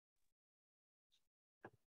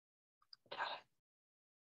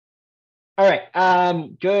All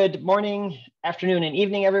right. Good morning, afternoon, and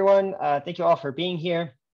evening, everyone. Thank you all for being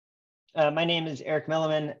here. My name is Eric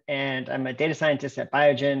Milliman, and I'm a data scientist at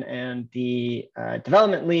BioGen and the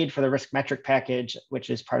development lead for the riskmetric package, which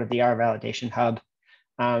is part of the R Validation Hub.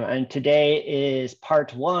 And today is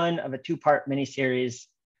part one of a two-part mini-series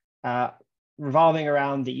revolving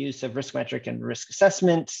around the use of riskmetric and risk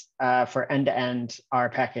assessment for end-to-end R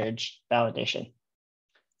package validation.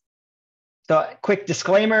 So quick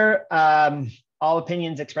disclaimer, all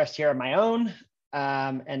opinions expressed here are my own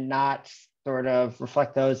and not sort of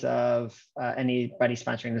reflect those of anybody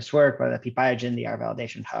sponsoring this work, whether that be BioGen, the R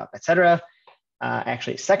Validation Hub, et cetera.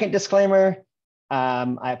 Actually, second disclaimer,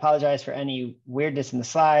 I apologize for any weirdness in the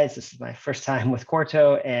slides. This is my first time with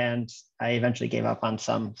Quarto, and I eventually gave up on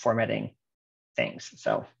some formatting things.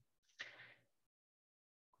 So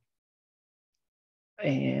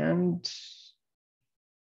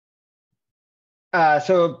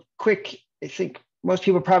quick, I think most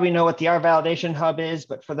people probably know what the R Validation Hub is,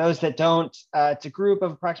 but for those that don't, it's a group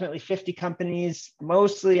of approximately 50 companies,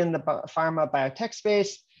 mostly in the pharma biotech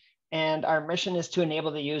space. And our mission is to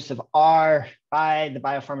enable the use of R by the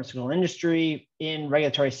biopharmaceutical industry in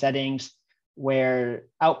regulatory settings where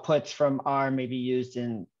outputs from R may be used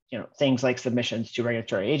in things like submissions to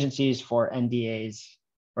regulatory agencies for NDAs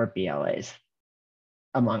or BLAs,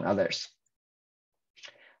 among others.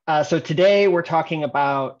 So today we're talking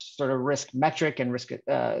about sort of risk metric and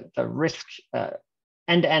the risk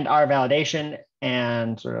end-to-end R validation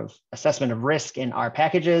and sort of assessment of risk in R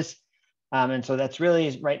packages. And so that's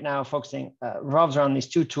really right now focusing revolves around these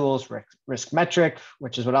two tools, risk metric,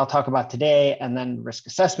 which is what I'll talk about today, and then risk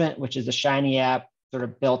assessment, which is a shiny app sort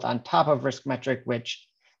of built on top of risk metric, which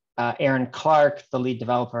Aaron Clark, the lead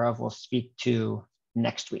developer of, will speak to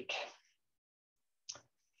next week.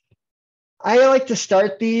 I like to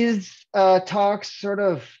start these talks sort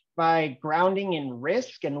of by grounding in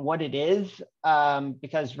risk and what it is,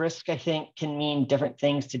 because risk, I think, can mean different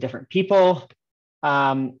things to different people.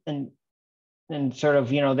 And sort of,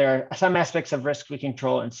 there are some aspects of risk we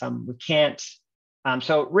control and some we can't.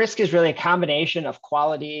 So risk is really a combination of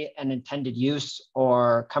quality and intended use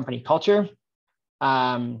or company culture.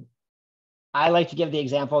 I like to give the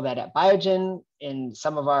example that at BioGen, in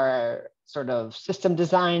some of our sort of system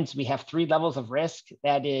designs, we have 3 levels of risk.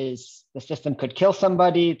 That is, the system could kill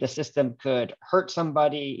somebody, the system could hurt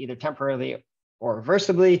somebody, either temporarily or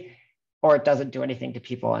reversibly, or it doesn't do anything to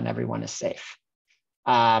people and everyone is safe.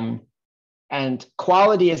 And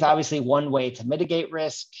quality is obviously one way to mitigate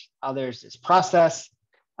risk. Others is process.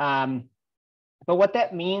 But what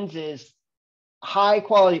that means is high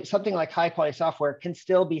quality, something like high quality software can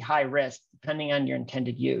still be high risk depending on your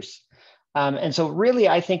intended use. And so really,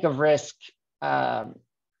 I think of risk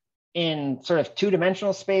in sort of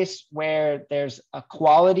 2-dimensional space where there's a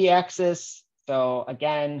quality axis. So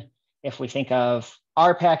again, if we think of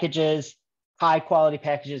R packages, high quality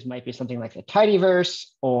packages might be something like the tidyverse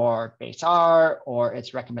or base R or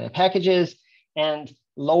its recommended packages. And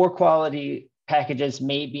lower quality packages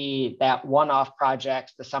may be that one-off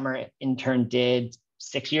project the summer intern did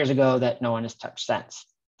 6 years ago that no one has touched since.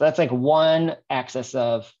 So that's like one axis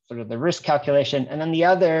of sort of the risk calculation. And then the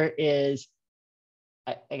other is,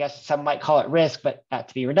 I guess some might call it risk, but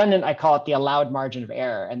to be redundant, I call it the allowed margin of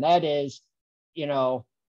error. And that is,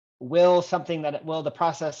 will the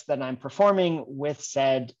process that I'm performing with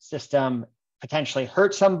said system potentially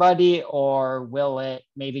hurt somebody, or will it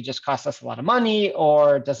maybe just cost us a lot of money,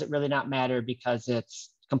 or does it really not matter because it's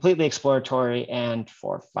completely exploratory and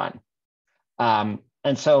for fun?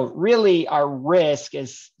 And so really our risk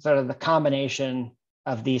is sort of the combination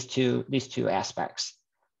of these two aspects.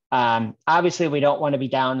 Obviously, we don't want to be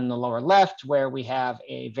down in the lower left where we have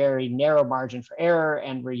a very narrow margin for error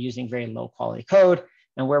and we're using very low quality code.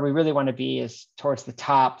 And where we really want to be is towards the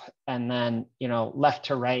top, and then left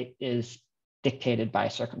to right is dictated by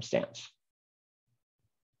circumstance.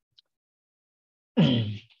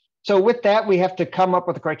 So with that, we have to come up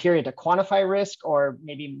with a criteria to quantify risk, or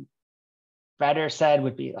maybe better said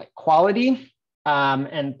would be like quality.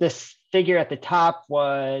 And this figure at the top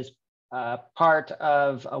was part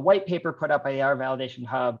of a white paper put out by the R Validation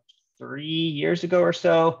Hub 3 years ago or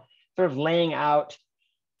so, sort of laying out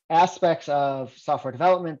aspects of software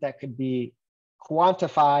development that could be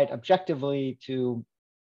quantified objectively to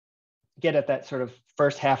get at that sort of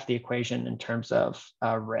first half of the equation in terms of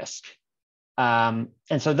risk. And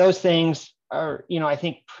so those things are, I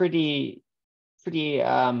think pretty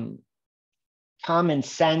common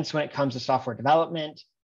sense when it comes to software development.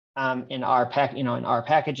 In our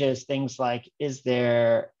packages, things like, is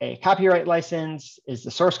there a copyright license? Is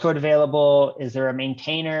the source code available? Is there a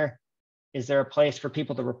maintainer? Is there a place for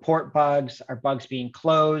people to report bugs? Are bugs being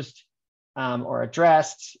closed or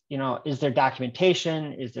addressed? Is there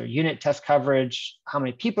documentation? Is there unit test coverage? How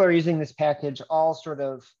many people are using this package? All sort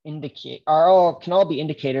of can all be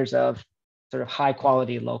indicators of sort of high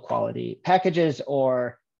quality, low quality packages,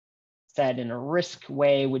 or said in a risk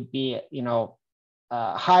way would be,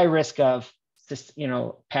 high risk of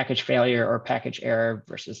package failure or package error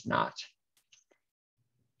versus not.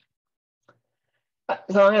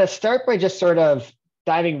 So I'm going to start by just sort of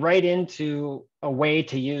diving right into a way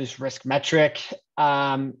to use riskmetric.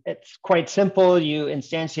 It's quite simple. You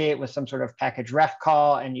instantiate with some sort of package ref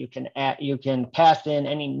call, and you can pass in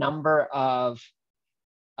any number of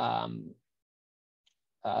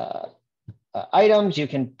items. You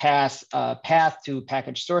can pass a path to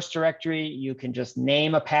package source directory. You can just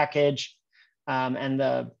name a package, and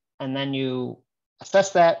then you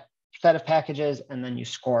assess that set of packages, and then you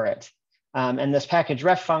score it. And this package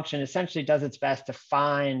ref function essentially does its best to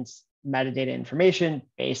find metadata information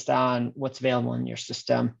based on what's available in your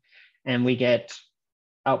system. And we get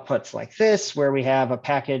outputs like this, where we have a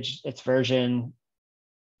package, its version,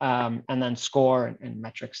 and then score and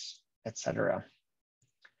metrics, et cetera.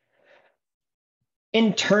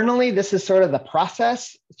 Internally, this is sort of the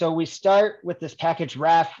process. So we start with this package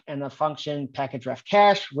ref and the function package ref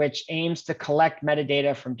cache, which aims to collect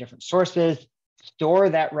metadata from different sources, store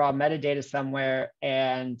that raw metadata somewhere,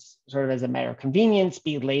 and sort of as a matter of convenience,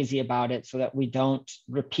 be lazy about it so that we don't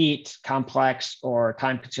repeat complex or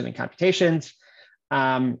time-consuming computations.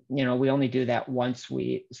 We only do that once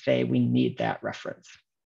we say we need that reference,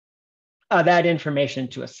 that information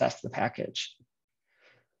to assess the package.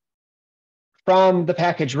 From the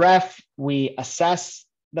package ref, we assess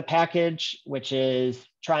the package, which is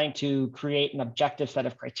trying to create an objective set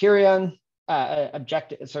of criterion,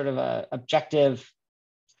 objective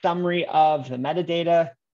summary of the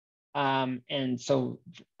metadata. And so,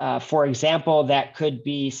 for example, that could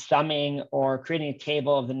be summing or creating a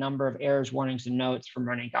table of the number of errors, warnings, and notes from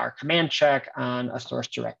running our command check on a source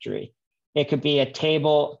directory. It could be a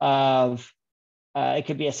table of, it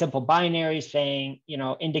could be a simple binary saying,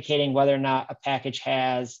 indicating whether or not a package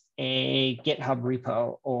has a GitHub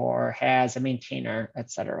repo or has a maintainer,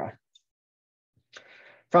 et cetera.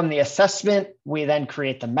 From the assessment, we then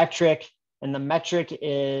create the metric, and the metric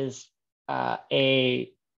is a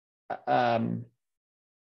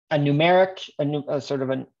numeric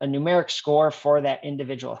score for that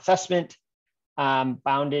individual assessment,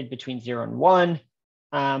 bounded between 0 and 1.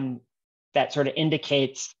 That sort of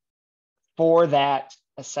indicates for that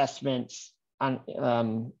assessment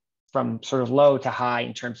on from sort of low to high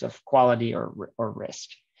in terms of quality or risk.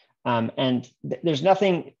 There's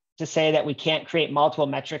nothing to say that we can't create multiple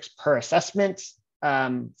metrics per assessment.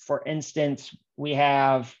 For instance, we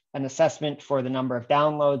have an assessment for the number of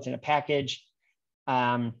downloads in a package.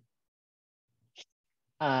 And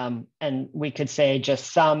we could say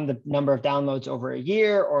just sum the number of downloads over a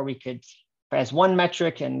year, or we could as one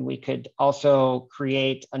metric, and we could also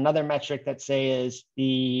create another metric that say is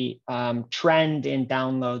the trend in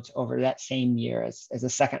downloads over that same year as a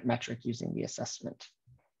second metric using the assessment.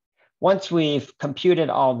 Once we've computed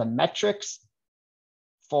all the metrics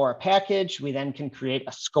for a package, we then can create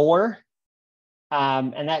a score.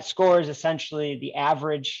 And that score is essentially the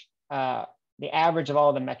average of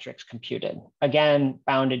all the metrics computed. Again,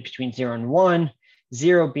 bounded between 0 and 1,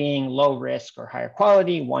 0 being low risk or higher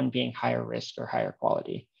quality, 1 being higher risk or higher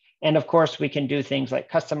quality. And of course, we can do things like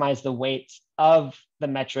customize the weights of the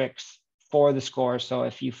metrics for the score. So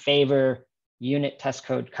if you favor unit test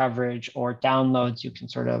code coverage or downloads, you can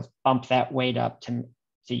sort of bump that weight up to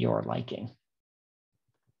your liking.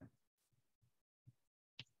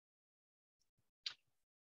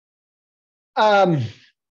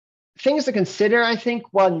 Things to consider, I think,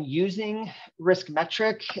 when using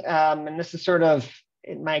riskmetric, and this is sort of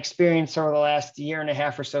in my experience over the last year and a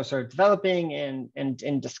half or so, sort of developing and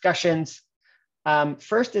in discussions.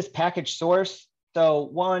 First is package source. So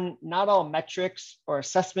one, not all metrics or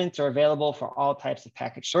assessments are available for all types of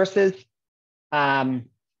package sources.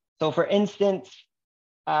 So for instance,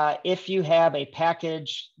 if you have a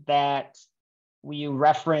package that you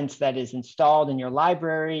reference that is installed in your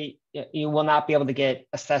library, you will not be able to get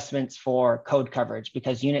assessments for code coverage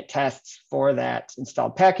because unit tests for that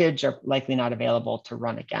installed package are likely not available to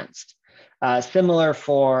run against. Similar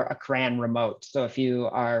for a CRAN remote. So if you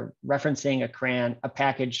are referencing a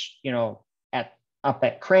package, up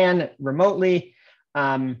at CRAN remotely,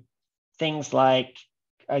 things like,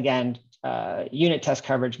 again, unit test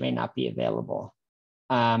coverage may not be available.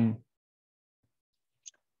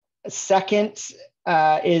 Second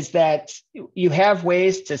is that you have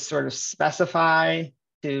ways to sort of specify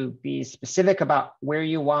to be specific about where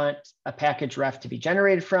you want a package ref to be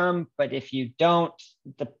generated from. But if you don't,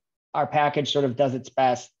 our package sort of does its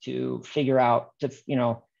best to figure out,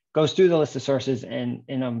 goes through the list of sources and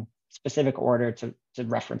in a specific order to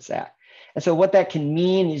reference that. And so what that can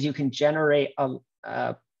mean is you can generate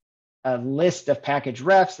a list of package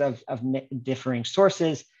refs of differing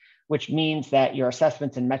sources, which means that your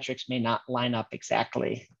assessments and metrics may not line up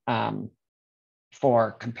exactly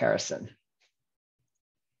for comparison.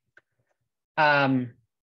 And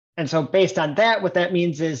so based on that, what that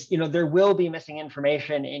means is, there will be missing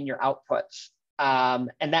information in your outputs.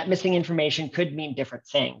 And that missing information could mean different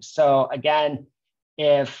things. So again,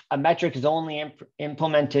 if a metric is only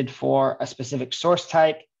implemented for a specific source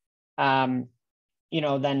type, then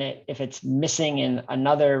if it's missing in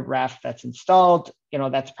another ref that's installed,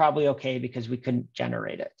 that's probably okay because we couldn't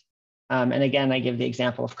generate it. And again, I give the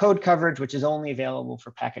example of code coverage, which is only available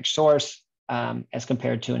for package source as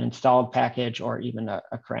compared to an installed package or even a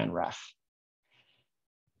CRAN ref.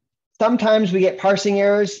 Sometimes we get parsing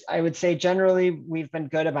errors. I would say generally we've been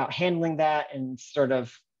good about handling that and sort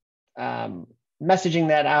of messaging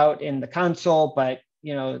that out in the console, but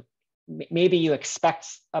maybe you expect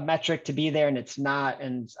a metric to be there and it's not.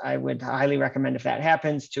 And I would highly recommend, if that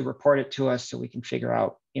happens, to report it to us so we can figure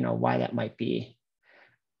out why that might be.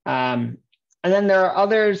 And then there are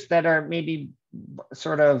others that are maybe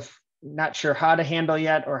sort of not sure how to handle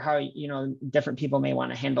yet, or how different people may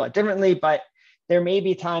want to handle it differently, but there may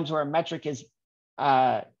be times where a metric is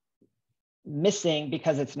missing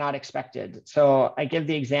because it's not expected. So I give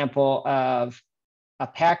the example of a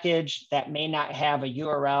package that may not have a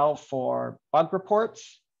URL for bug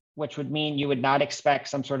reports, which would mean you would not expect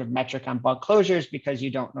some sort of metric on bug closures because you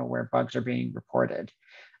don't know where bugs are being reported.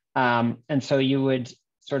 And so you would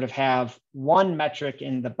sort of have one metric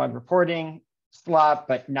in the bug reporting slot,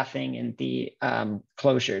 but nothing in the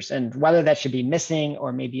closures. And whether that should be missing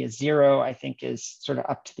or maybe a 0, I think is sort of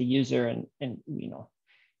up to the user and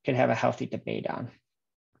could have a healthy debate on.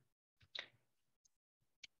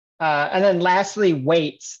 And then lastly,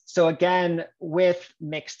 weights. So again, with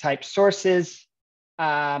mixed type sources, you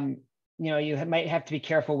might have to be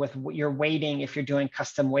careful with your weighting if you're doing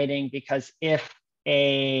custom weighting, because if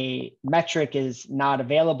a metric is not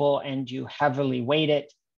available and you heavily weight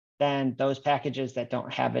it, then those packages that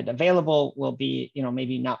don't have it available will be,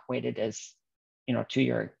 maybe not weighted as, to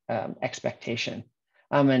your expectation.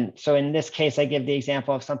 And so in this case, I give the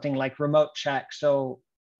example of something like remote check. So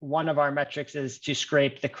one of our metrics is to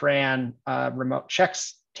scrape the CRAN remote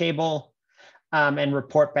checks table and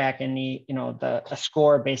report back any, a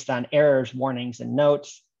score based on errors, warnings, and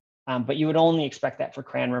notes. But you would only expect that for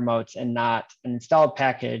CRAN remotes and not an installed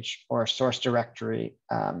package or a source directory.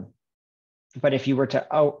 But if you were to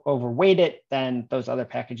overweight it, then those other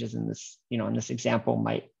packages in this, in this example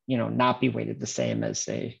might, not be weighted the same as,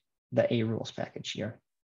 say, the A rules package here.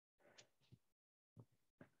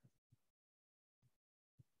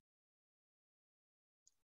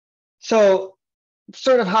 So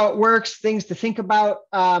sort of how it works, things to think about.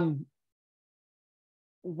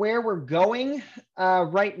 Where we're going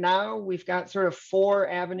right now, we've got sort of 4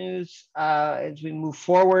 avenues as we move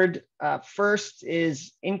forward. First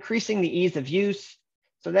is increasing the ease of use.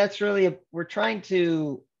 So that's really, we're trying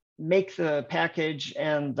to make the package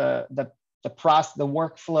and the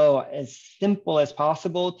workflow as simple as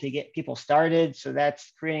possible to get people started. So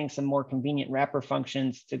that's creating some more convenient wrapper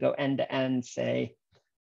functions to go end to end, say,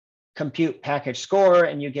 compute package score,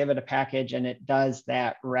 and you give it a package and it does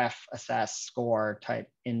that ref assess score type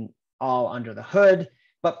in all under the hood,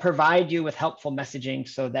 but provide you with helpful messaging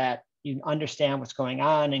so that you understand what's going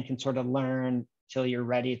on and can sort of learn till you're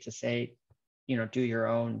ready to say, do your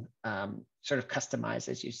own sort of customize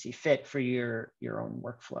as you see fit for your own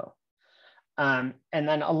workflow. And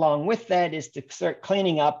then along with that is to start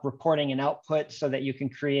cleaning up reporting and output so that you can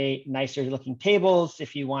create nicer looking tables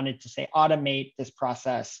if you wanted to, say, automate this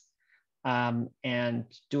process. And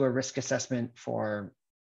do a risk assessment for,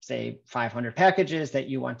 say, 500 packages that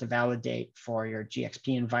you want to validate for your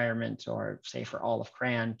GXP environment, or say for all of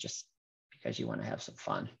CRAN, just because you want to have some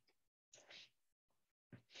fun.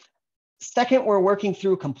 Second, we're working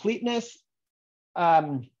through completeness.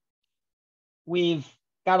 We've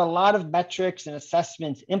got a lot of metrics and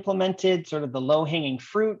assessments implemented, sort of the low-hanging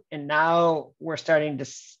fruit, and now we're starting to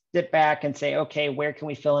sit back and say, okay, where can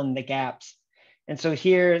we fill in the gaps? And so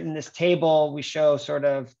here in this table, we show sort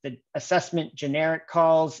of the assessment generic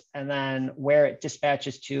calls and then where it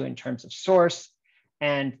dispatches to in terms of source.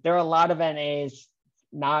 And there are a lot of NAs,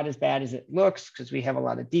 not as bad as it looks because we have a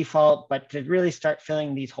lot of default, but to really start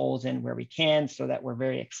filling these holes in where we can so that we're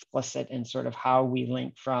very explicit in sort of how we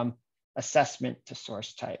link from assessment to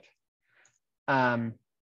source type. And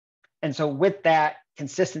so with that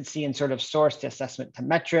consistency and sort of source to assessment to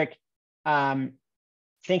metric,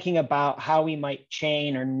 thinking about how we might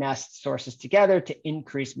chain or nest sources together to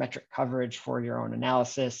increase metric coverage for your own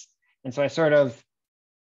analysis. And so I sort of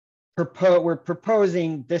we're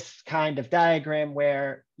proposing this kind of diagram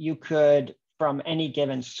where you could, from any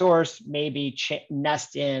given source, maybe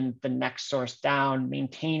nest in the next source down,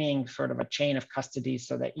 maintaining sort of a chain of custody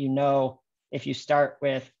so that you know if you start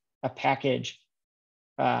with a package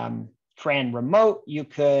Fran remote, you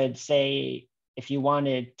could say, if you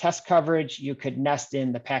wanted test coverage, you could nest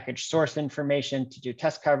in the package source information to do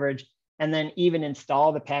test coverage, and then even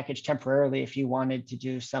install the package temporarily if you wanted to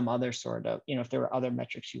do some other sort of, if there were other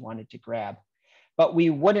metrics you wanted to grab. But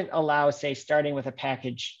we wouldn't allow, say, starting with a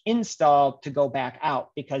package install to go back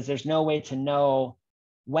out, because there's no way to know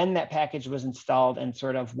when that package was installed and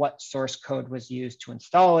sort of what source code was used to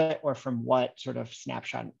install it, or from what sort of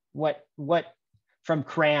snapshot, what from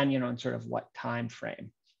CRAN, and sort of what time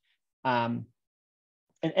frame. And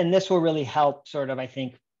this will really help sort of, I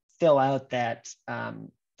think, fill out that,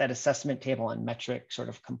 that assessment table and metric sort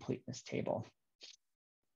of completeness table.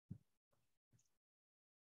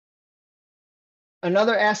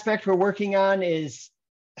 Another aspect we're working on is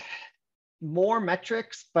more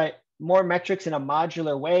metrics, but more metrics in a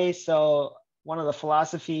modular way. So one of the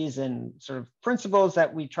philosophies and sort of principles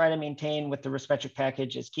that we try to maintain with the riskmetric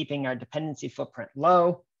package is keeping our dependency footprint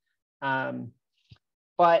low.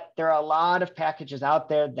 But there are a lot of packages out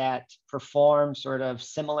there that perform sort of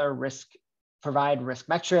similar provide risk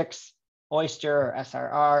metrics. Oyster or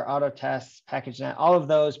SRR, Autotest, PackageNet, all of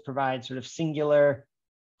those provide sort of singular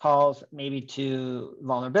calls maybe to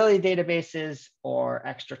vulnerability databases or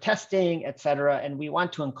extra testing, et cetera. And we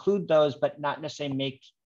want to include those, but not necessarily make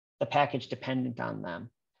the package dependent on them.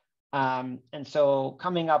 And so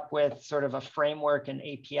coming up with sort of a framework and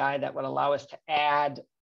API that would allow us to add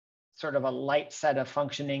sort of a light set of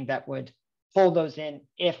functioning that would pull those in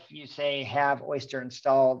if you say have Oyster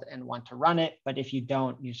installed and want to run it. But if you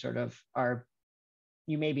don't, you sort of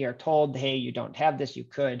you maybe are told, hey, you don't have this, you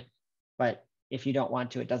could, but if you don't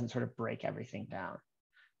want to, it doesn't sort of break everything down,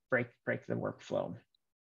 break the workflow.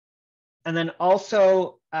 And then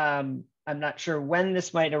also, I'm not sure when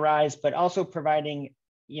this might arise, but also providing,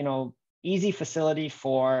 easy facility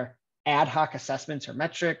for ad hoc assessments or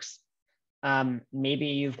metrics. Maybe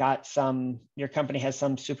you've got your company has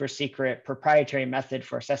some super secret proprietary method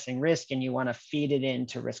for assessing risk and you want to feed it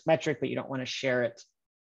into riskmetric, but you don't want to share it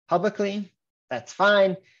publicly. That's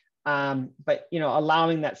fine. But,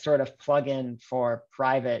 allowing that sort of plugin for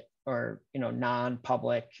private or,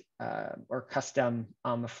 non-public or custom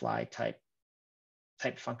on the fly type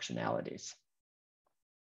functionalities.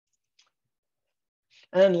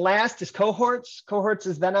 And then last is cohorts. Cohorts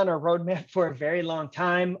has been on our roadmap for a very long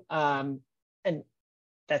time. And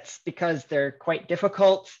that's because they're quite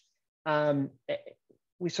difficult.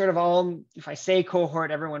 We sort of all, if I say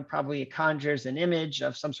cohort, everyone probably conjures an image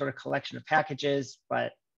of some sort of collection of packages,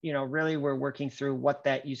 but really we're working through what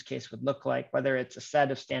that use case would look like, whether it's a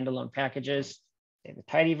set of standalone packages, say the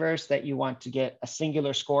tidyverse that you want to get a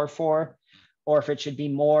singular score for, or if it should be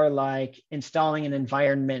more like installing an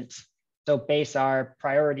environment. So base our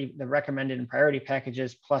priority, the recommended and priority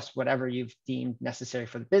packages plus whatever you've deemed necessary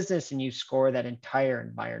for the business, and you score that entire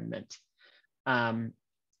environment.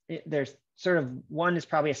 There's sort of one is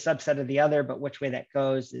probably a subset of the other, but which way that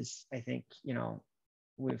goes is, I think,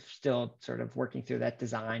 we're still sort of working through that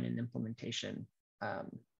design and implementation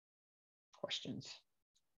questions.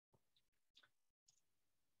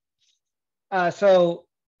 So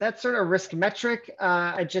that's sort of risk metric.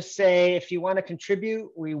 I just say, if you want to contribute,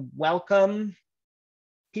 we welcome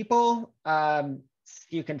people.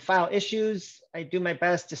 You can file issues. I do my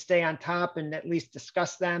best to stay on top and at least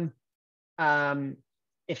discuss them.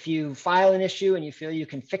 If you file an issue and you feel you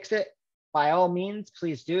can fix it, by all means,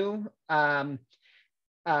 please do.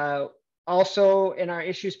 Also, in our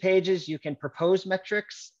issues pages, you can propose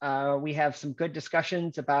metrics. We have some good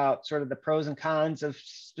discussions about sort of the pros and cons of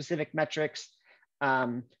specific metrics,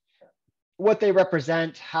 what they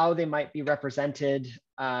represent, how they might be represented,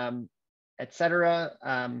 et cetera.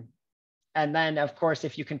 And then, of course,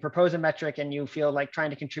 if you can propose a metric and you feel like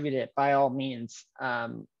trying to contribute it, by all means,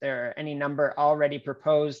 there are any number already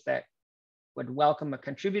proposed that would welcome a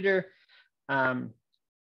contributor. But,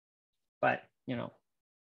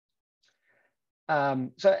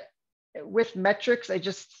 so with metrics, I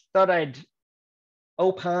just thought I'd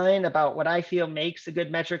opine about what I feel makes a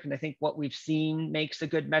good metric. And I think what we've seen makes a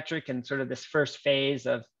good metric in sort of this first phase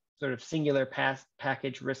of sort of singular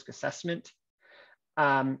package risk assessment.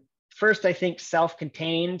 first, I think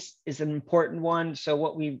self-contained is an important one. So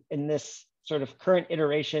what we, in this sort of current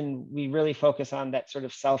iteration, we really focus on that sort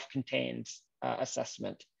of self-contained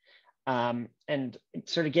assessment. And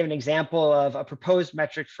sort of give an example of a proposed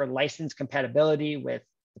metric for license compatibility with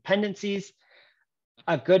dependencies,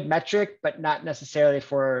 a good metric, but not necessarily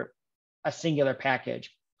for a singular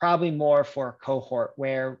package, probably more for a cohort,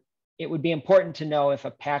 where it would be important to know if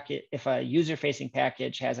a user-facing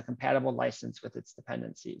package has a compatible license with its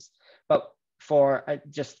dependencies. But for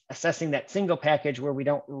just assessing that single package where we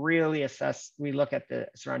don't really assess, we look at the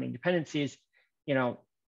surrounding dependencies,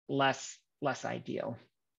 less ideal.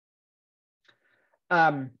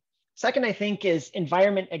 Second, I think, is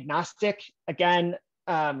environment agnostic. Again,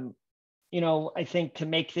 I think to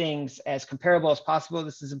make things as comparable as possible,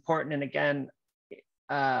 this is important. And again,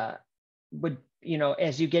 as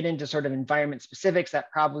you get into sort of environment specifics,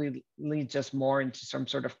 that probably leads us more into some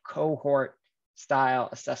sort of cohort style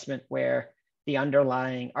assessment where the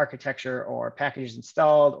underlying architecture or packages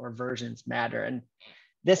installed or versions matter. And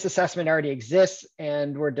this assessment already exists,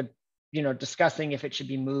 and we're discussing if it should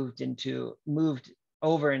be moved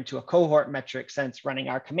over into a cohort metric, since running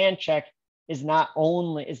our command check is not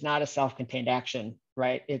a self-contained action,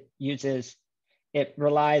 right? It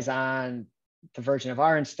relies on the version of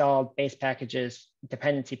R installed, base packages,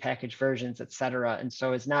 dependency package versions, et cetera. And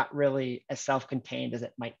so it's not really as self-contained as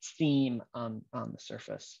it might seem on the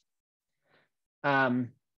surface.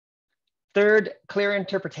 Third, clear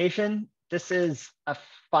interpretation. This is a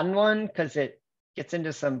fun one because it gets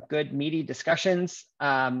into some good meaty discussions.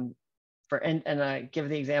 And I give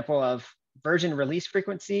the example of version release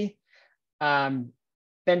frequency.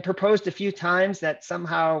 Been proposed a few times that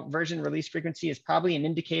somehow version release frequency is probably an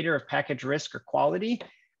indicator of package risk or quality.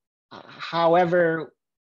 However,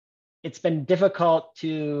 it's been difficult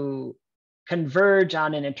to converge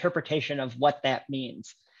on an interpretation of what that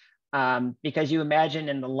means. Because you imagine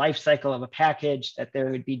in the life cycle of a package that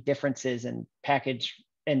there would be differences in package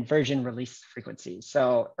and version release frequencies.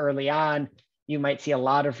 So early on, you might see a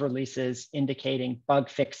lot of releases indicating bug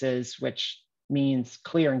fixes, which means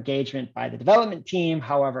clear engagement by the development team,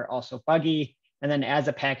 however, also buggy. And then as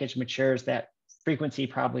a package matures, that frequency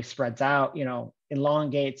probably spreads out,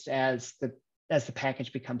 elongates as the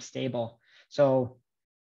package becomes stable. So,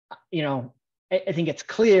 I think it's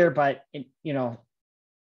clear, but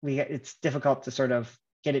it's difficult to sort of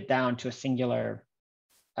get it down to a singular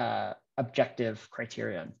objective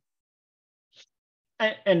criterion.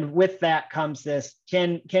 And with that comes this,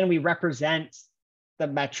 can we represent the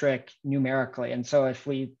metric numerically? And so if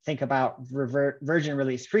we think about version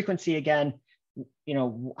release frequency again,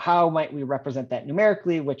 how might we represent that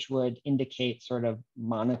numerically, which would indicate sort of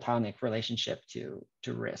monotonic relationship to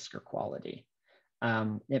risk or quality.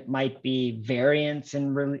 It might be variance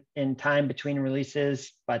in time between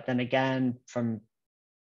releases, but then again, from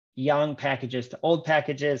young packages to old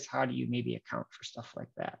packages, how do you maybe account for stuff like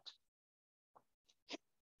that?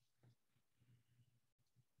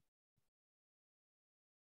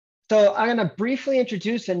 So I'm going to briefly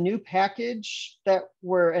introduce a new package that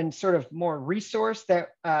and sort of more resource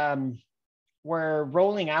that we're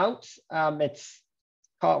rolling out.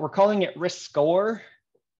 We're calling it Risk Score.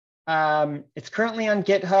 It's currently on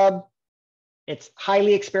GitHub. It's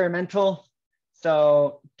highly experimental,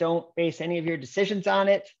 so don't base any of your decisions on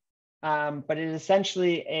it. But it is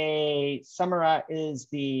essentially is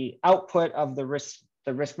the output of the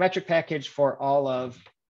riskmetric package for all of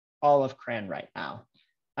CRAN right now.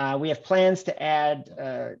 We have plans to add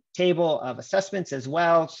a table of assessments as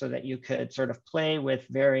well, so that you could sort of play with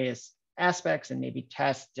various aspects and maybe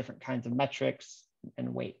test different kinds of metrics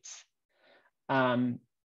and weights.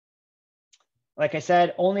 Like I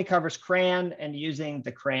said, only covers CRAN and using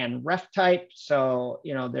the CRAN ref type. So,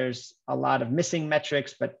 there's a lot of missing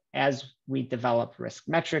metrics, but as we develop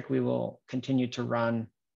riskmetric, we will continue to run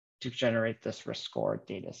to generate this risk score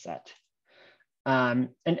data set.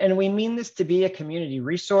 And we mean this to be a community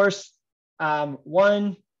resource.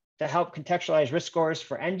 One, to help contextualize risk scores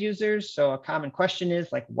for end users. So a common question is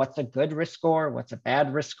like, what's a good risk score? What's a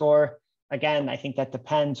bad risk score? Again, I think that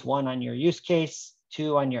depends, one, on your use case,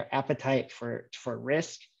 two, on your appetite for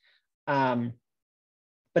risk.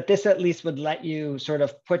 But this at least would let you sort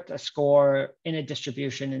of put a score in a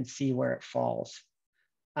distribution and see where it falls.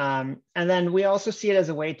 And then we also see it as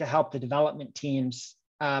a way to help the development teams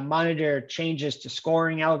monitor changes to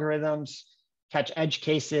scoring algorithms, catch edge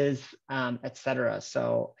cases, et cetera.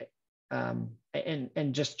 So,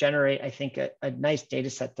 and just generate, I think, a nice data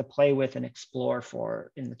set to play with and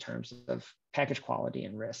explore in the terms of package quality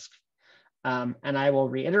and risk. And I will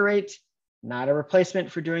reiterate, not a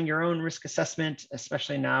replacement for doing your own risk assessment,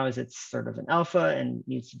 especially now as it's sort of an alpha and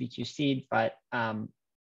needs to be QC'd, but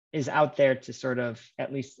is out there to sort of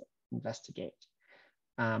at least investigate.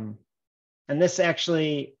 And this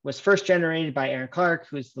actually was first generated by Aaron Clark,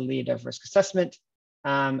 who's the lead of risk assessment.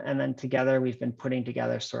 And then together we've been putting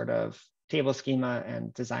together sort of table schema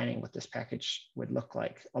and designing what this package would look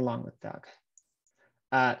like along with Doug.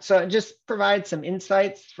 So it just provides some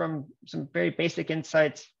insights from some very basic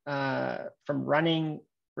insights from running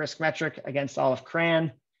riskmetric against all of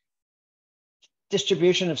CRAN.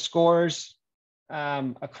 Distribution of scores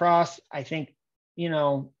across, I think,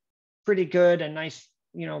 pretty good and nice,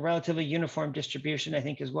 relatively uniform distribution, I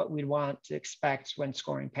think, is what we'd want to expect when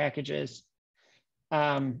scoring packages.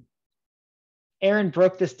 Aaron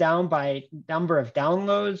broke this down by number of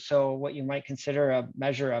downloads. So what you might consider a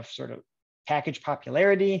measure of sort of package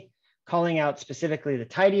popularity, calling out specifically the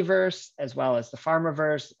tidyverse as well as the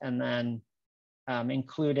pharmaverse, and then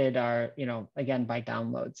included are, again, by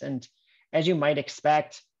downloads. And as you might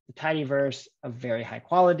expect, the tidyverse of very high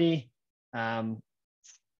quality,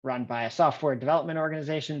 run by a software development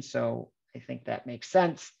organization. So I think that makes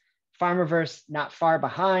sense. Pharmaverse, not far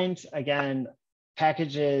behind. Again,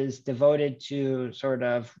 packages devoted to sort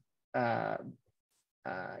of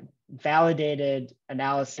validated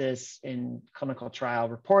analysis in clinical trial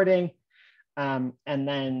reporting. And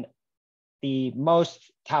then the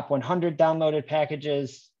most top 100 downloaded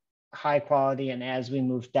packages, high quality. And as we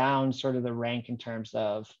move down sort of the rank in terms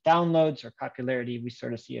of downloads or popularity, we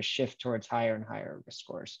sort of see a shift towards higher and higher risk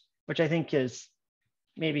scores, which I think is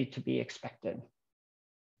maybe to be expected.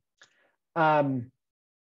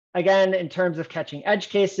 Again, in terms of catching edge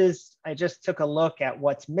cases, I just took a look at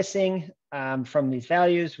what's missing from these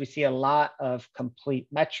values. We see a lot of complete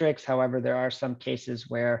metrics. However, there are some cases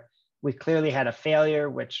where we clearly had a failure,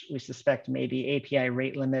 which we suspect maybe API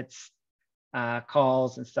rate limits,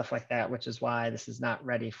 calls and stuff like that, which is why this is not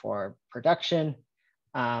ready for production.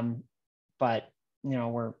 But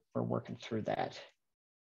we're working through that.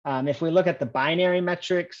 If we look at the binary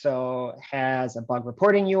metric, so has a bug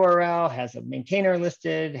reporting URL, has a maintainer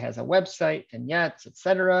listed, has a website, vignettes,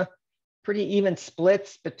 etc. Pretty even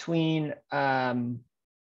splits between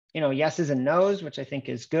yeses and nos, which I think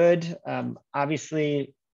is good.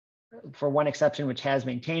 Obviously, for one exception, which has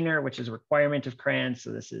maintainer, which is a requirement of CRAN.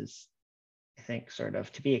 So this is, I think, sort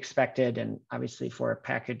of to be expected. And obviously for a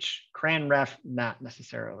package CRAN ref, not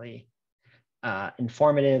necessarily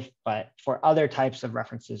informative, but for other types of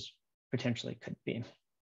references, potentially could be.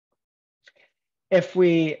 If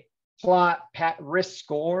we plot risk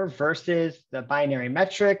score versus the binary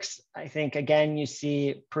metrics, I think, again, you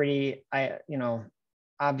see pretty,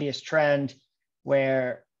 obvious trend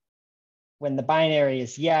where when the binary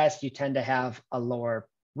is yes, you tend to have a lower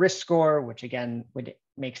risk score, which again would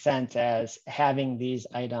make sense as having these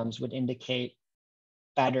items would indicate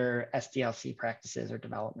better SDLC practices or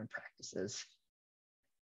development practices.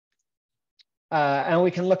 And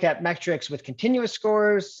we can look at metrics with continuous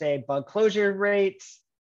scores, say bug closure rates,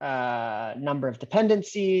 number of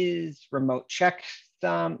dependencies, remote check,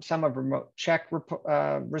 some of remote check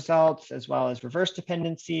results, as well as reverse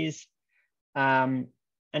dependencies. And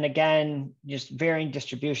again, just varying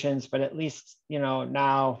distributions, but at least,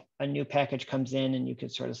 now a new package comes in and you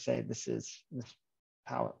could sort of say, this is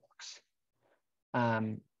how it looks.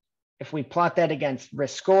 If we plot that against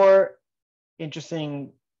risk score,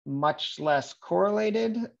 interesting, much less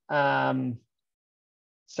correlated.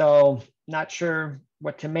 So not sure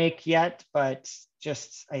what to make yet, but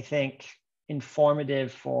just, I think,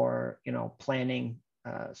 informative for, planning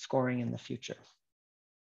scoring in the future.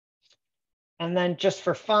 And then just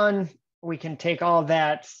for fun, we can take all of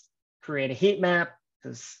that, create a heat map,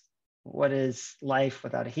 because what is life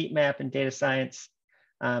without a heat map in data science,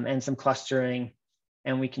 and some clustering,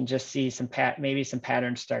 and we can just see maybe some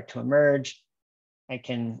patterns start to emerge. I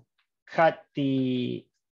can cut the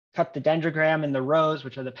dendrogram in the rows,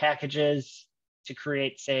 which are the packages, to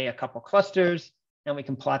create, say, a couple clusters, and we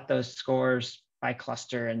can plot those scores by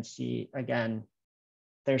cluster and see, again,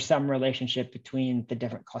 there's some relationship between the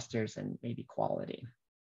different clusters and maybe quality.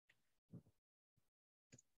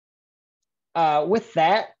 With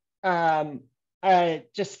that, I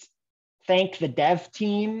just thank the dev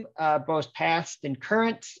team, both past and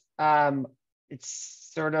current. It's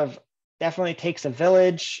sort of definitely takes a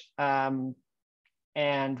village, and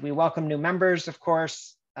we welcome new members, of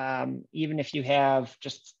course. Even if you have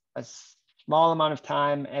just a small amount of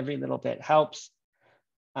time, every little bit helps.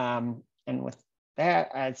 And with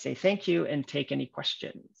that, I'd say thank you and take any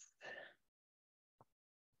questions.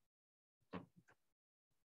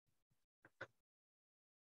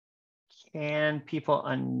 Can people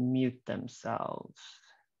unmute themselves?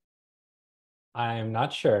 I'm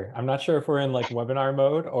not sure. I'm not sure if we're in like webinar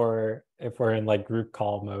mode or if we're in like group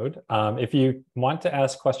call mode. If you want to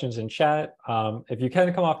ask questions in chat, if you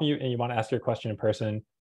can come off mute and you want to ask your question in person,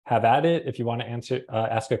 have at it. If you want to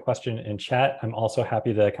ask a question in chat, I'm also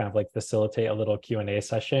happy to kind of like facilitate a little Q&A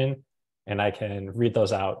session and I can read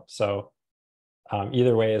those out. So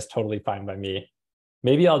either way is totally fine by me.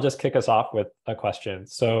 Maybe I'll just kick us off with a question.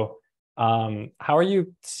 So how are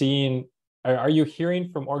you seeing, are you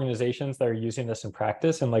hearing from organizations that are using this in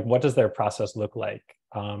practice, and like what does their process look like?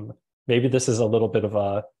 Maybe this is a little bit of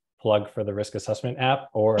a plug for the risk assessment app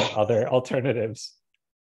or other alternatives.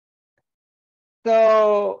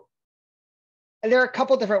 So there are a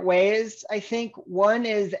couple different ways. I think one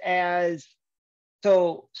is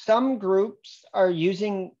so some groups are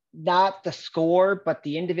using not the score, but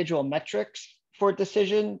the individual metrics for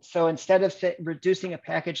decision. So instead of reducing a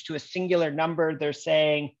package to a singular number, they're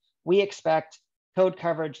saying, we expect code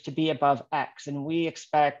coverage to be above X, and we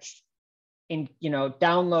expect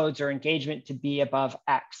downloads or engagement to be above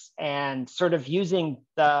X, and sort of using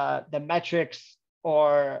the metrics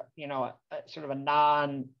or sort of a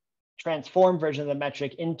non-transformed version of the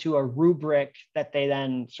metric into a rubric that they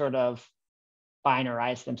then sort of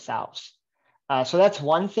binarize themselves. So that's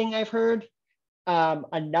one thing I've heard.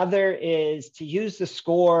 Another is to use the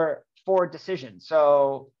score for decisions.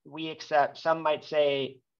 So some might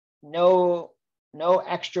say no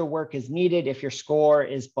extra work is needed if your score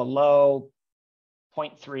is below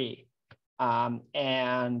 0.3.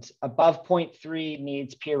 And above 0.3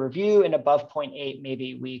 needs peer review, and above 0.8,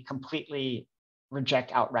 maybe we completely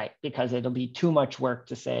reject outright because it'll be too much work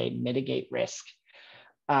to say mitigate risk.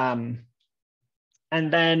 And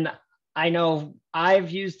then I know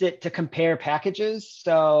I've used it to compare packages.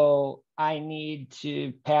 So I need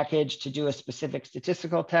to package to do a specific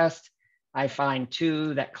statistical test. I find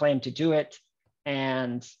two that claim to do it,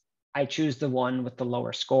 and I choose the one with the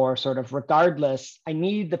lower score, sort of regardless. I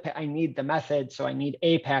need the method, so I need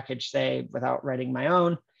a package, say, without writing my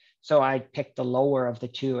own. So I pick the lower of the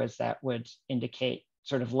two, as that would indicate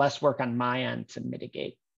sort of less work on my end to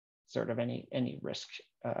mitigate sort of any risk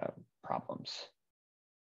problems.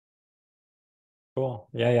 Cool.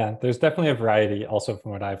 Yeah. There's definitely a variety also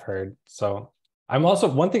from what I've heard. So I'm also,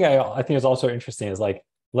 one thing I think is also interesting is like,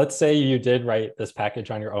 let's say you did write this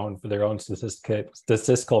package on your own for their own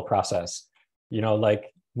statistical process.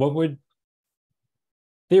 Like what would,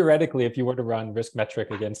 theoretically, if you were to run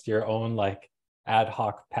riskmetric against your own like ad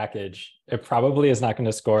hoc package, it probably is not going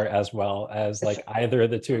to score as well as like either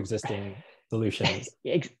of the two existing solutions.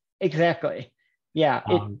 Exactly. Yeah,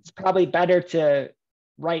 it's probably better to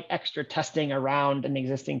write extra testing around an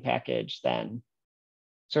existing package than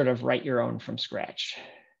sort of write your own from scratch.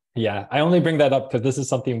 Yeah, I only bring that up because this is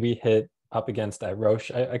something we hit up against at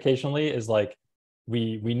Roche occasionally, is like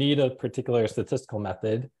we need a particular statistical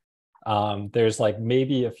method. There's like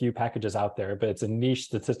maybe a few packages out there, but it's a niche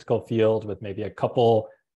statistical field with maybe a couple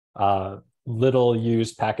little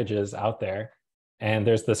used packages out there. And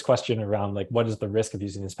there's this question around like, what is the risk of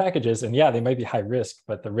using these packages? And yeah, they might be high risk,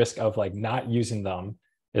 but the risk of like not using them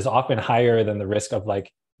is often higher than the risk of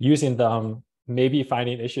like using them, maybe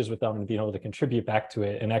finding issues with them and being able to contribute back to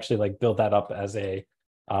it and actually like build that up as a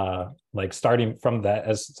like starting from that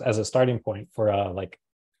as a starting point for a like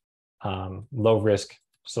low risk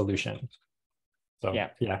solution. So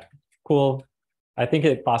yeah, cool. I think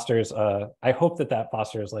it fosters I hope that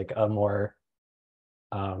fosters like a more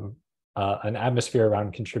an atmosphere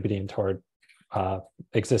around contributing toward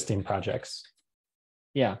existing projects.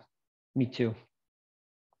 Yeah, me too.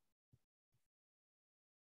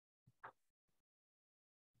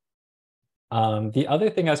 The other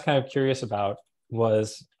thing I was kind of curious about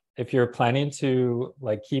was if you're planning to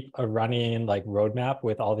like keep a running like roadmap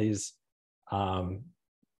with all these,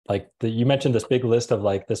 you mentioned this big list of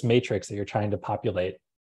like this matrix that you're trying to populate.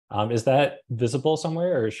 Is that visible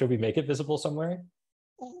somewhere, or should we make it visible somewhere?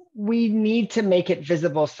 We need to make it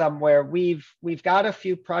visible somewhere. We've got a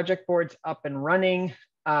few project boards up and running,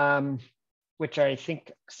 which I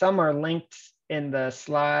think some are linked in the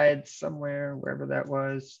slides somewhere, wherever that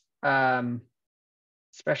was.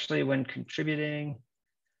 Especially when contributing.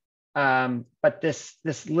 But this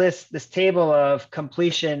list, this table of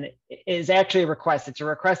completion is actually a request. It's a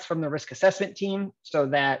request from the risk assessment team so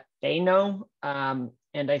that they know. And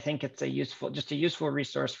I think it's just a useful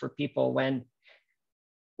resource for people when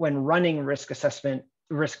running risk assessment,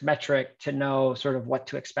 riskmetric, to know sort of what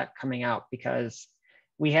to expect coming out, because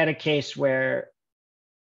we had a case where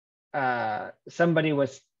somebody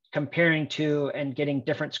was comparing to and getting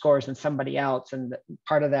different scores than somebody else. And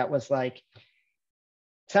part of that was like,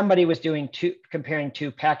 somebody was comparing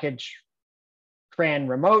two package CRAN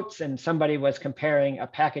remotes, and somebody was comparing a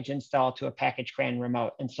package install to a package CRAN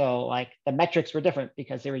remote. And so like the metrics were different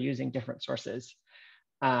because they were using different sources.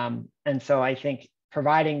 And so I think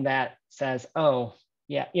providing that says, oh,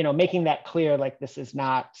 yeah, making that clear, like this is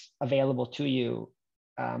not available to you,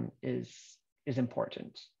 is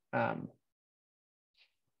important. I'm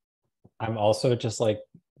also just like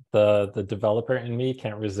the developer in me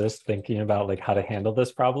can't resist thinking about like how to handle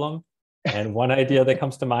this problem. And one idea that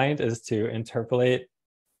comes to mind is to interpolate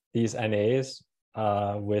these NAs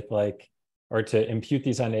with like, or to impute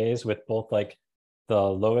these NAs with both like the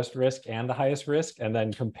lowest risk and the highest risk, and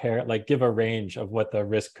then compare, like give a range of what the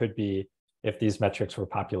risk could be if these metrics were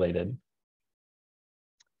populated.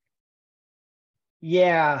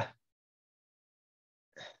 Yeah.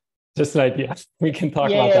 Just an idea. We can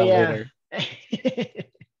talk about that later.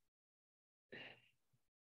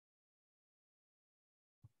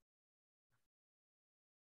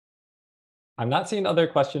 I'm not seeing other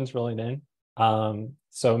questions rolling in.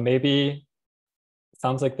 So maybe it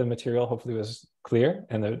sounds like the material hopefully was clear,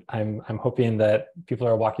 and I'm hoping that people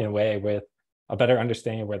are walking away with a better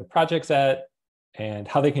understanding of where the project's at and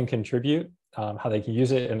how they can contribute, how they can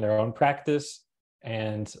use it in their own practice.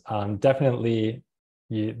 And definitely,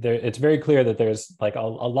 it's very clear that there's like a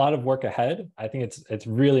lot of work ahead. I think it's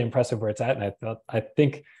really impressive where it's at, and I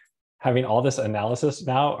think having all this analysis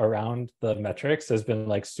now around the metrics has been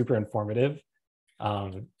like super informative.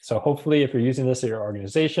 So hopefully if you're using this at your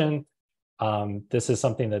organization, this is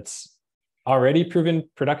something that's already proven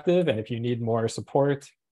productive. And if you need more support,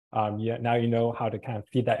 now you know how to kind of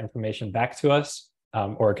feed that information back to us,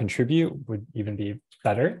 or contribute would even be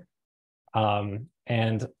better.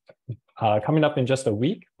 And coming up in just a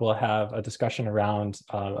week, we'll have a discussion around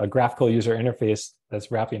a graphical user interface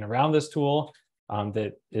that's wrapping around this tool,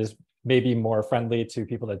 that is maybe more friendly to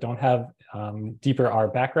people that don't have deeper R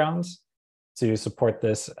backgrounds, to support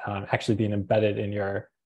this actually being embedded in your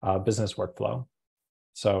business workflow.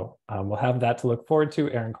 So we'll have that to look forward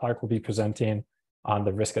to. Aaron Clark will be presenting on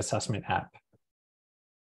the risk assessment app.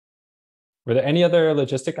 Were there any other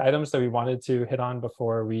logistic items that we wanted to hit on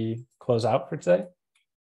before we close out for today?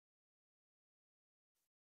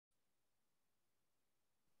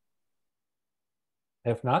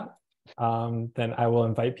 If not, then I will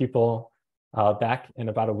invite people back in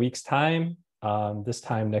about a week's time, this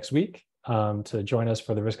time next week, to join us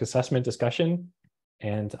for the risk assessment discussion.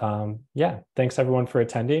 And yeah, thanks everyone for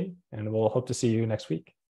attending, and we'll hope to see you next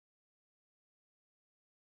week.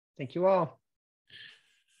 Thank you all.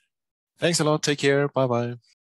 Thanks a lot. Take care. Bye-bye.